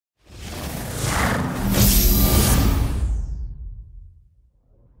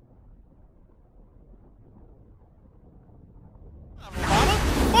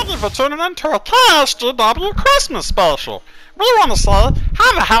for tuning in to a KSGW Christmas special. We want to say,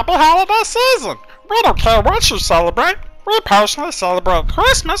 have a happy holiday season. We don't care what you celebrate. We personally celebrate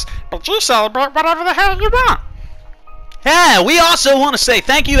Christmas, but you celebrate whatever the hell you want. Yeah, we also want to say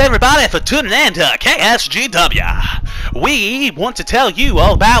thank you everybody for tuning in to KSGW. We want to tell you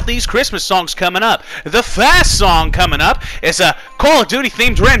all about these Christmas songs coming up. The first song coming up is a Call of Duty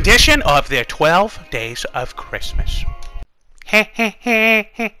themed rendition of their 12 Days of Christmas. Oh,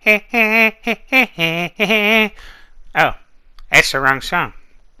 that's the wrong song.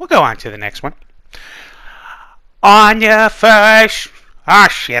 We'll go on to the next one. On your first... Oh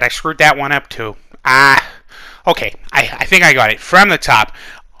shit, I screwed that one up too. Okay, I think I got it. From the top.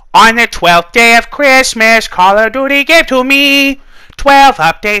 On the 12th day of Christmas, Call of Duty gave to me 12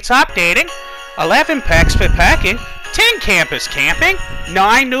 updates updating, 11 packs for packing, 10 campers camping,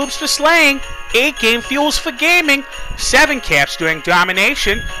 9 noobs for slaying, 8 game fuels for gaming, 7 caps doing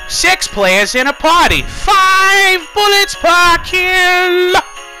domination, 6 players in a party, 5 bullets per kill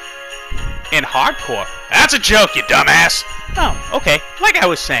in hardcore. That's a joke, you dumbass. Oh, okay. Like I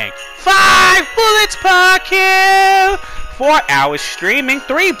was saying, 5 bullets per kill, 4 hours streaming,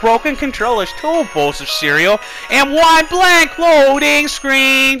 3 broken controllers, 2 bowls of cereal, and 1 blank loading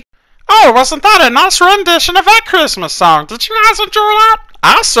screen. Oh, wasn't that a nice rendition of that Christmas song? Did you guys enjoy that?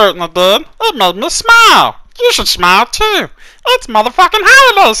 I certainly did. It made me smile. You should smile too. It's motherfucking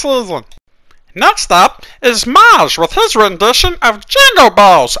holiday season. Next up is Maj with his rendition of Jingle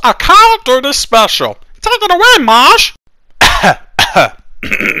Bells, a Call of Duty special. Take it away, Maj.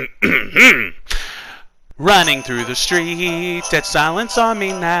 Running through the street, dead silence on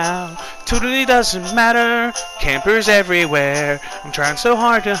me now. Totally doesn't matter, campers everywhere. I'm trying so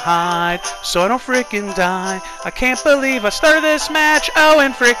hard to hide, so I don't frickin' die. I can't believe I started this match,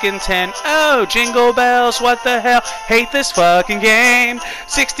 0-10. Oh, Jingle Bells, what the hell, hate this fucking game.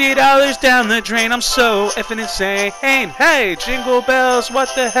 $60 down the drain, I'm so effing insane. Hey, Jingle Bells,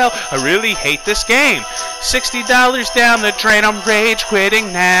 what the hell, I really hate this game. $60 down the drain, I'm rage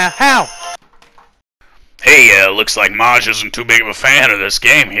quitting now. How? Hey, looks like Maj isn't too big of a fan of this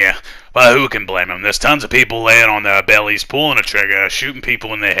game here. But who can blame him? There's tons of people laying on their bellies, pulling a trigger, shooting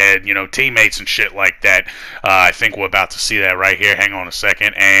people in the head, you know, teammates and shit like that. I think we're about to see that right here. Hang on a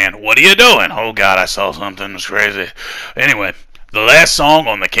second. And what are you doing? Oh, God, I saw something. It was crazy. Anyway, the last song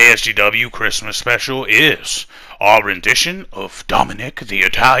on the KSGW Christmas special is our rendition of Dominic the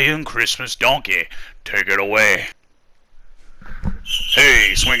Italian Christmas Donkey. Take it away.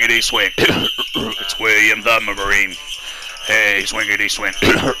 Hey, swingity swing. It's William the Marine. Hey, swingity swing.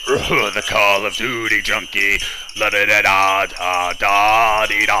 The Call of Duty junkie. La da da da da da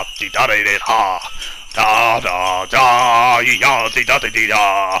dee da dee da dee da da da da ya dee da dee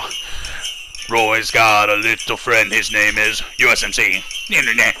da. Roy's got a little friend, his name is USMC.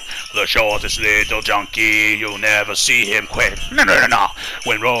 The shortest little junkie, you'll never see him quit. No.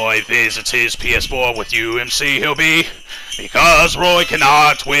 When Roy visits his PS4 with UMC, he'll be... Because Roy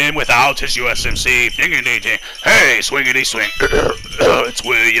cannot win without his USMC. Hey, swingity swing. It's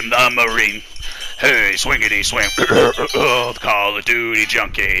William the Marine. Hey, swingity swing. Call of Duty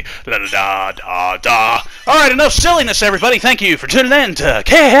junkie. Da da da da da. Alright, enough silliness, everybody. Thank you for tuning in to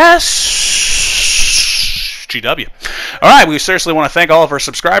KSGW. Alright, we seriously want to thank all of our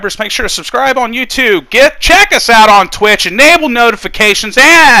subscribers. Make sure to subscribe on YouTube. Check us out on Twitch. Enable notifications.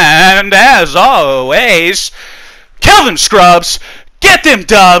 And, as always, kill them scrubs, get them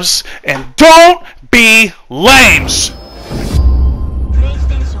dubs, and don't be lames.